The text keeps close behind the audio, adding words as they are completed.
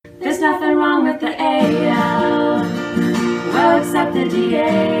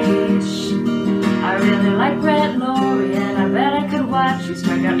like Brett Lawrie, and I bet I could watch you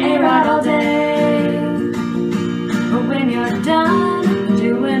strike out A-Rod all day. But when you're done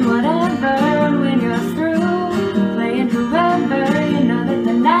doing whatever, when you're through playing whoever, you know that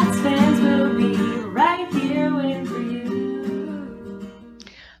the Nats fans will be right here waiting for you.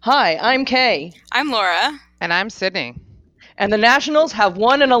 Hi, I'm Kay. I'm Laura. And I'm Sydney. And the Nationals have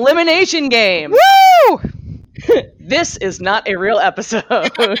won an elimination game. Woo! This is not a real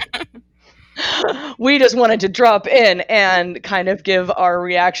episode. We just wanted to drop in and kind of give our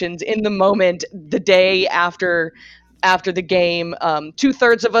reactions in the moment, the day after the game.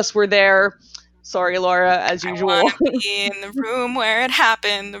 2/3 of us were there. Sorry, Laura, as usual. I want to be in the room where it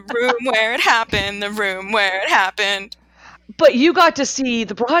happened, the room where it happened, the room where it happened. But you got to see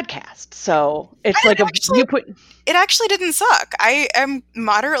the broadcast, so it's It actually didn't suck. I am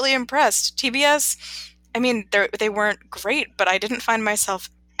moderately impressed. TBS, I mean, they weren't great, but I didn't find myself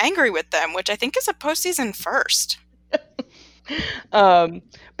angry with them, which I think is a postseason first.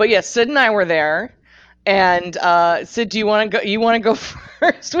 But yes, Sid and I were there. And Sid, do you want to go? You want to go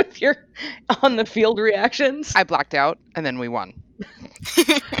first with your on the field reactions? I blacked out, and then we won.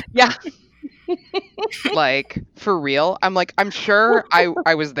 Yeah. Like, for real. I'm sure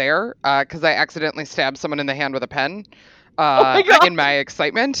I was there because I accidentally stabbed someone in the hand with a pen in my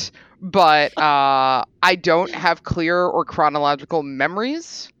excitement. But I don't have clear or chronological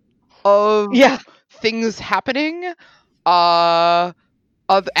memories of things happening. Of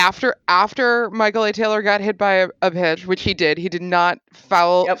after Michael A. Taylor got hit by a pitch, which he did. He did not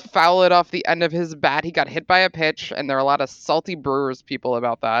foul it off the end of his bat. He got hit by a pitch, and there are a lot of salty Brewers people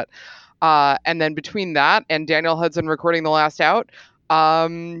about that. And then between that and Daniel Hudson recording the last out,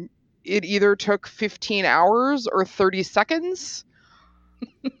 it either took 15 hours or 30 seconds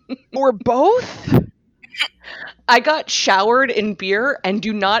or both. I got showered in beer and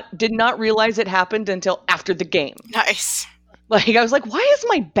did not realize it happened until after the game. Nice. Like, I was like, why is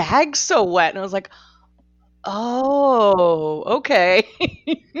my bag so wet? And I was like, oh, okay.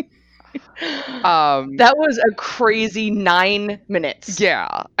 That was a crazy 9 minutes.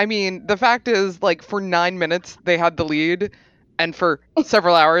 Yeah. I mean, the fact is, like, for 9 minutes, they had the lead, and for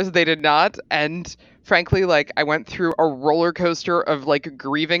several hours, they did not. And frankly, like, I went through a roller coaster of, like,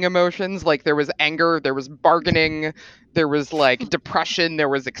 grieving emotions. Like, there was anger, there was bargaining, there was, like, depression, there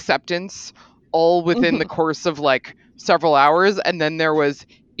was acceptance, all within the course of, like, several hours. And then there was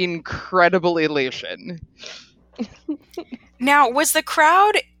incredible elation. Now, was the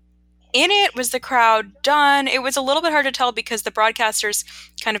crowd in it? Was the crowd done? It was a little bit hard to tell because the broadcasters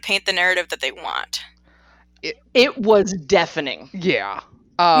kind of paint the narrative that they want. It was deafening. Yeah.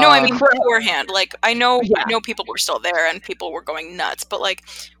 No, I mean beforehand. Like, I know people were still there and people were going nuts, but like,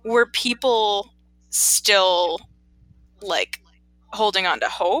 were people still like holding on to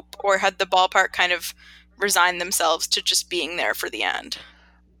hope, or had the ballpark kind of resigned themselves to just being there for the end?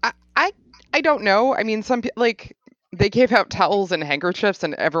 I don't know. I mean, some like they gave out towels and handkerchiefs,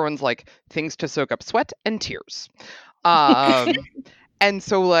 and everyone's like things to soak up sweat and tears. And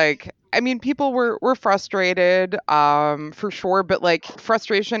so, like, I mean, people were frustrated, for sure, but like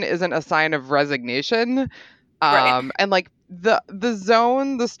frustration isn't a sign of resignation. Right. And like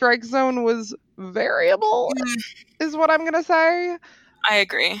the strike zone was variable, is what I'm gonna say. I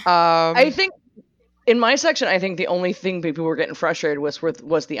agree. I think in my section, I think the only thing people were getting frustrated was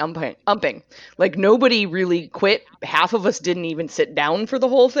the umping. Like, nobody really quit. Half of us didn't even sit down for the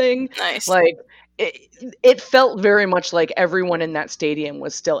whole thing. Nice. Like, it felt very much like everyone in that stadium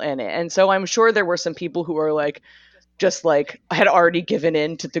was still in it. And so I'm sure there were some people who were like, just like, had already given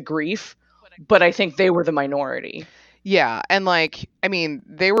in to the grief. But I think they were the minority. Yeah, and like, I mean,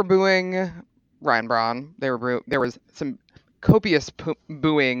 they were booing Ryan Braun. There was some copious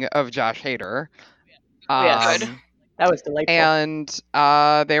booing of Josh Hader. Yes, that was delightful. And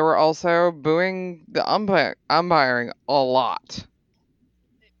they were also booing the umpiring a lot.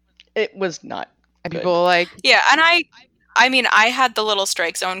 It was not. And good. people were like, yeah, and I mean, I had the little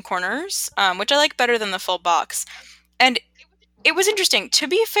strike zone corners, which I like better than the full box, and it was interesting. To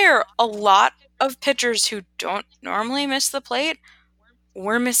be fair, a lot of pitchers who don't normally miss the plate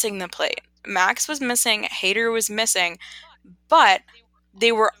were missing the plate. Max was missing, Hader was missing, but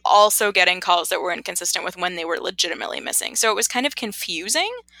they were also getting calls that were inconsistent with when they were legitimately missing. So it was kind of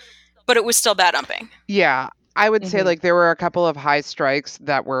confusing, but it was still bad umping. Yeah, I would say like there were a couple of high strikes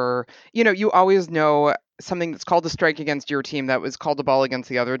that were, you always know something that's called a strike against your team that was called a ball against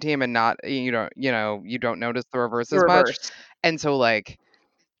the other team, and not, you don't notice the reverse as much. And so, like,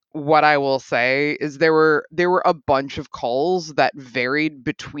 what I will say is there were a bunch of calls that varied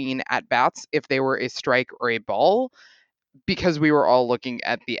between at bats if they were a strike or a ball, because we were all looking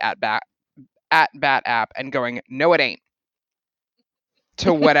at the at bat at Bat App and going, no, it ain't,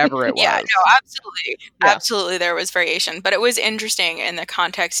 to whatever it was. Yeah, no, absolutely. Yeah. Absolutely there was variation. But it was interesting in the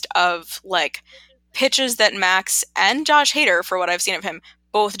context of like pitches that Max and Josh Hader, for what I've seen of him,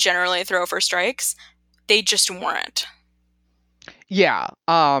 both generally throw for strikes. They just weren't. Yeah.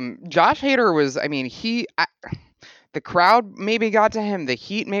 Josh Hader was, I mean, the crowd maybe got to him, the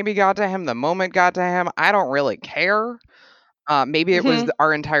heat maybe got to him, the moment got to him. I don't really care. Maybe it was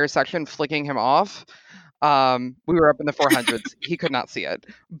our entire section flicking him off. We were up in the 400s. He could not see it.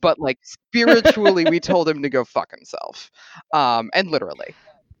 But like spiritually, we told him to go fuck himself. And literally.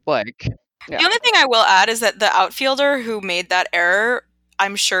 Like, The only thing I will add is that the outfielder who made that error,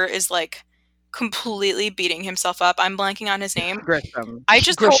 I'm sure, is like completely beating himself up. I'm blanking on his name. Grisham. I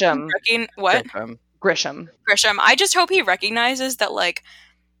just Grisham. What? Grisham. I just hope he recognizes that like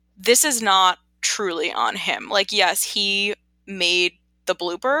this is not truly on him. Like, yes, he made the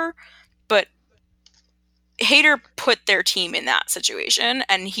blooper, but Hader put their team in that situation,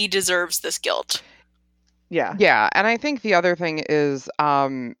 and he deserves this guilt. Yeah. Yeah, and I think the other thing is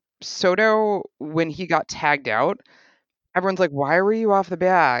Soto, when he got tagged out, everyone's like, why were you off the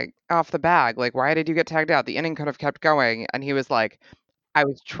bag? Like, why did you get tagged out? The inning could have kept going. And he was like, I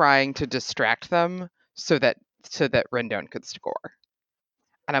was trying to distract them so that Rendon could score.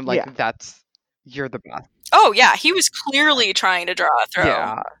 And I'm like, you're the best. Oh, yeah, he was clearly trying to draw a throw.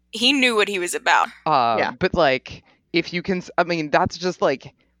 Yeah. He knew what he was about. But like, if you can, I mean, that's just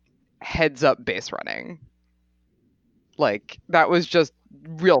like heads up base running. Like, that was just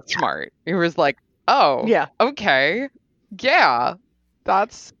real smart. It was like, oh, Yeah. okay. Yeah.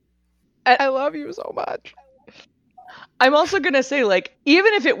 I love you so much. I'm also going to say, like,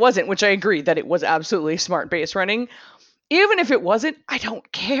 even if it wasn't, which I agree that it was absolutely smart base running, even if it wasn't, I don't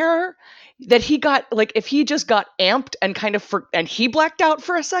care that he got, like, if he just got amped and kind of, and he blacked out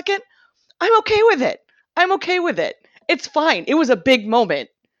for a second, I'm okay with it. It's fine. It was a big moment,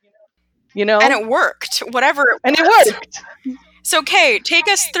 you know? And it worked, whatever it was. And it worked. So, Kay, take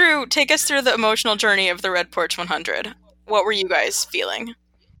us through the emotional journey of the Red Porch 100. What were you guys feeling?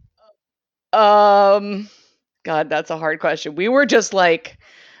 God, that's a hard question. We were just like,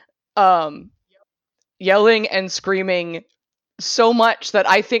 yelling and screaming so much that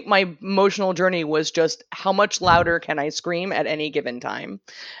I think my emotional journey was just how much louder can I scream at any given time?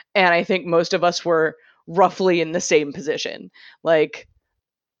 And I think most of us were roughly in the same position. Like,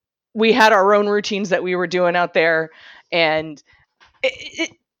 we had our own routines that we were doing out there, and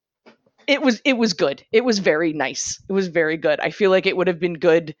it was good. It was very nice. It was very good. I feel like it would have been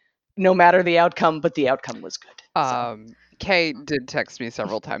good no matter the outcome, but the outcome was good. So. Kay did text me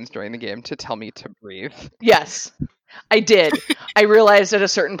several times during the game to tell me to breathe. Yes, I did. I realized at a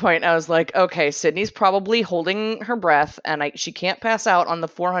certain point, I was like, okay, Sydney's probably holding her breath, and she can't pass out on the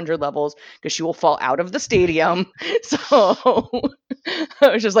 400 levels because she will fall out of the stadium. So I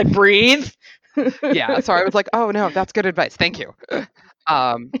was just like, breathe. Yeah, so I was like, oh no, that's good advice. Thank you.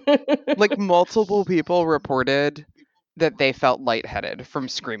 Like, multiple people reported that they felt lightheaded from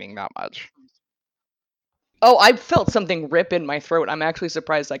screaming that much. Oh, I felt something rip in my throat. I'm actually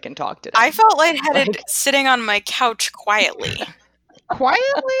surprised I can talk today. I felt lightheaded sitting on my couch quietly.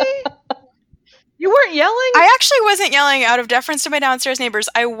 Quietly? You weren't yelling? I actually wasn't yelling out of deference to my downstairs neighbors.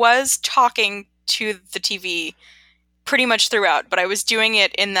 I was talking to the TV pretty much throughout, but I was doing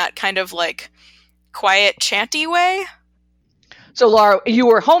it in that kind of like quiet, chanty way. So, Laura, you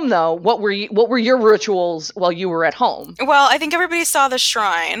were home though. What were your rituals while you were at home? Well, I think everybody saw the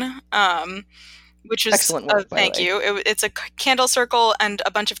shrine, which was excellent work. Thank you. It's a candle circle and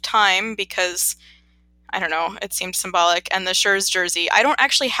a bunch of time because I don't know. It seemed symbolic. And the Schurz jersey. I don't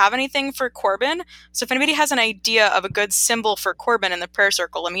actually have anything for Corbin, so if anybody has an idea of a good symbol for Corbin in the prayer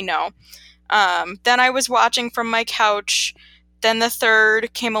circle, let me know. Then I was watching from my couch. Then the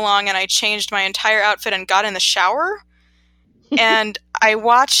third came along and I changed my entire outfit and got in the shower. And I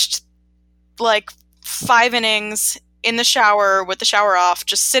watched like 5 innings in the shower with the shower off,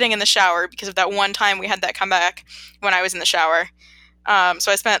 just sitting in the shower because of that one time we had that comeback when I was in the shower.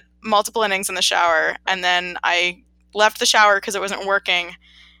 So I spent multiple innings in the shower, and then I left the shower because it wasn't working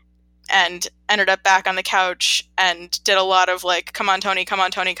and ended up back on the couch and did a lot of like, come on, Tony, come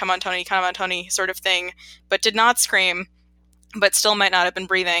on, Tony, come on, Tony, come on, Tony sort of thing, but did not scream, but still might not have been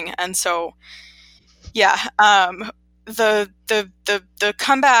breathing. And so, yeah, the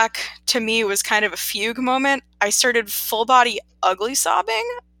comeback to me was kind of a fugue moment. I started full body ugly sobbing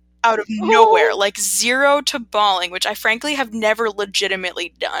out of nowhere, like 0 to bawling, which I frankly have never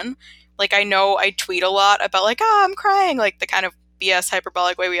legitimately done. Like, I know I tweet a lot about like, I'm crying, like the kind of BS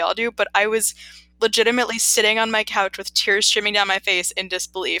hyperbolic way we all do, but I was legitimately sitting on my couch with tears streaming down my face in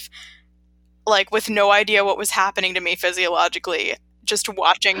disbelief. like with no idea what was happening to me physiologically, just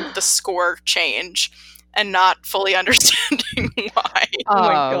watching the score change and not fully understanding why. Oh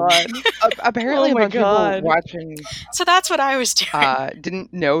my god. Apparently Oh my a bunch of God. people watching So that's what I was doing.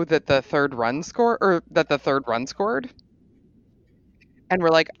 didn't know that the third run scored, and we're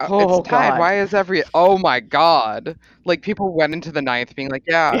like, Oh, it's tied. God. Why is oh my god. Like, people went into the ninth being like,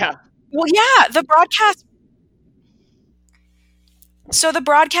 Yeah. Well, yeah, the broadcast. So the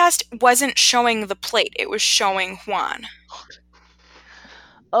broadcast wasn't showing the plate; it was showing Juan.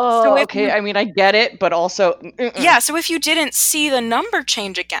 Oh, So if okay. you- I mean, I get it, but also, Yeah, so if you didn't see the number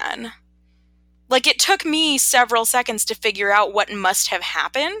change again, like it took me several seconds to figure out what must have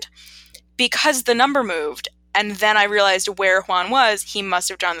happened because the number moved. And then I realized where Juan was. He must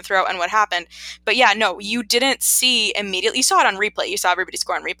have drawn the throw and what happened. But yeah, no, you didn't see immediately. You saw it on replay. You saw everybody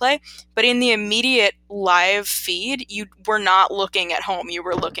score on replay. But in the immediate live feed, you were not looking at home. You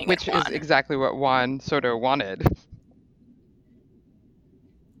were looking which at Juan. is exactly what Juan Soto wanted.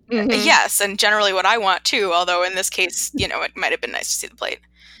 Mhm. Yes, and generally what I want too. Although in this case, you know, it might have been nice to see the plate.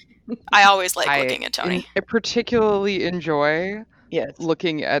 I always like looking at Tony. I particularly enjoy Yes.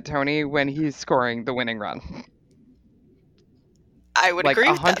 looking at Tony when he's scoring the winning run. I would Like agree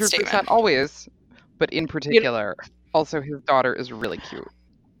with that 100% statement. always, but in particular, also his daughter is really cute.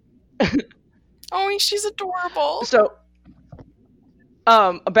 Oh, she's adorable. So,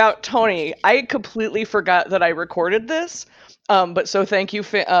 about Tony, I completely forgot that I recorded this. But so thank you,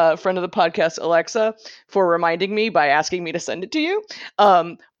 friend of the podcast, Alexa, for reminding me by asking me to send it to you.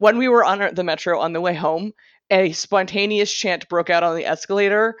 When we were on the metro on the way home, a spontaneous chant broke out on the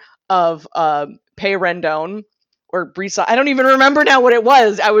escalator of Pay Rendon or Brisa. I don't even remember now what it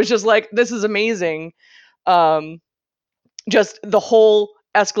was. I was just like, this is amazing. Just the whole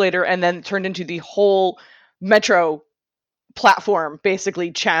escalator, and then turned into the whole metro platform basically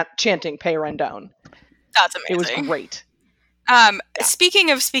chanting Pay Rendon. That's It was amazing. great. Speaking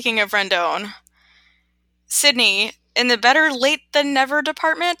of Rendon, Sydney, in the better late than never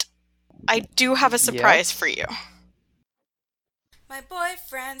department, I do have a surprise Yes? for you. My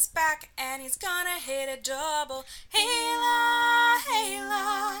boyfriend's back and he's gonna hit a double. Hey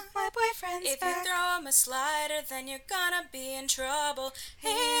la, my boyfriend's back. If you throw him a slider, then you're gonna be in trouble.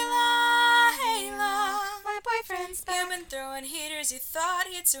 Hey la, my boyfriend's back. You've been throwing heaters, you thought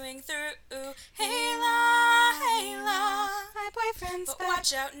he'd swing through. Hey la, my boyfriend's back. But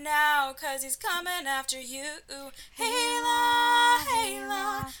watch out now, cause he's coming after you. Hey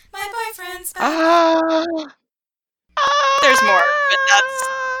la, my boyfriend's back. There's more, but that's...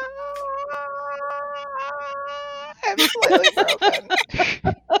 I'm slightly broken.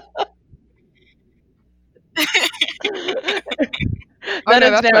 That no,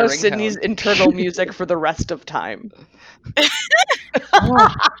 is that's my now ringtone. Sydney's internal music for the rest of time.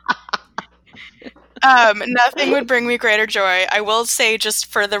 Nothing would bring me greater joy. I will say, just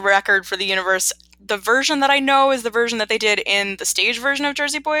for the record, for the universe, the version that I know is the version that they did in the stage version of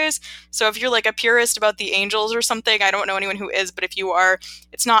Jersey Boys. So if you're like a purist about the Angels or something, I don't know anyone who is, but if you are,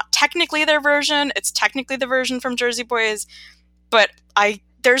 it's not technically their version. It's technically the version from Jersey Boys. But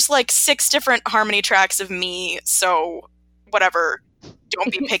there's like 6 different harmony tracks of me, so whatever.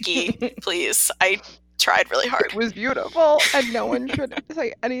 Don't be picky, please. I tried really hard. It was beautiful, and no one should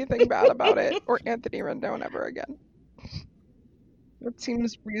say anything bad about it or Anthony Rendon ever again. That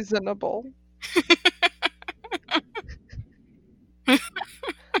seems reasonable.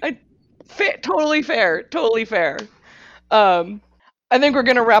 Totally fair. I think we're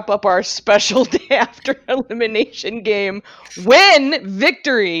gonna wrap up our special day after elimination game win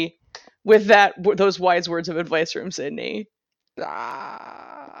victory with those wise words of advice from Sydney.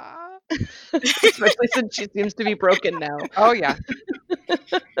 Especially since she seems to be broken now. Oh yeah.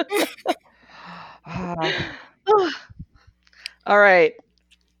 All right.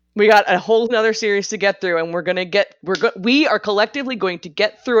 We got a whole nother series to get through, and we are collectively going to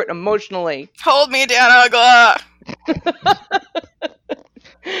get through it emotionally. Hold me down, Agla.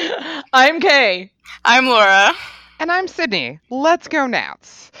 I'm Kay. I'm Laura. And I'm Sydney. Let's go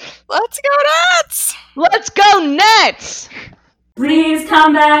Nats. Let's go nuts! Let's go Nets! Please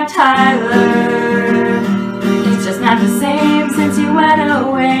come back, Tyler. It's just not the same since you went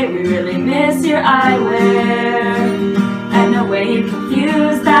away. We really miss your eyewear. And the way you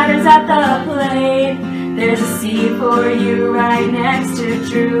confuse batters at the plate. There's a C for you right next to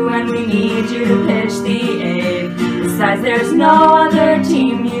Drew, and we need you to pitch the 8th. Besides, there's no other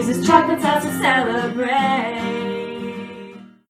team uses chocolates as to celebrate.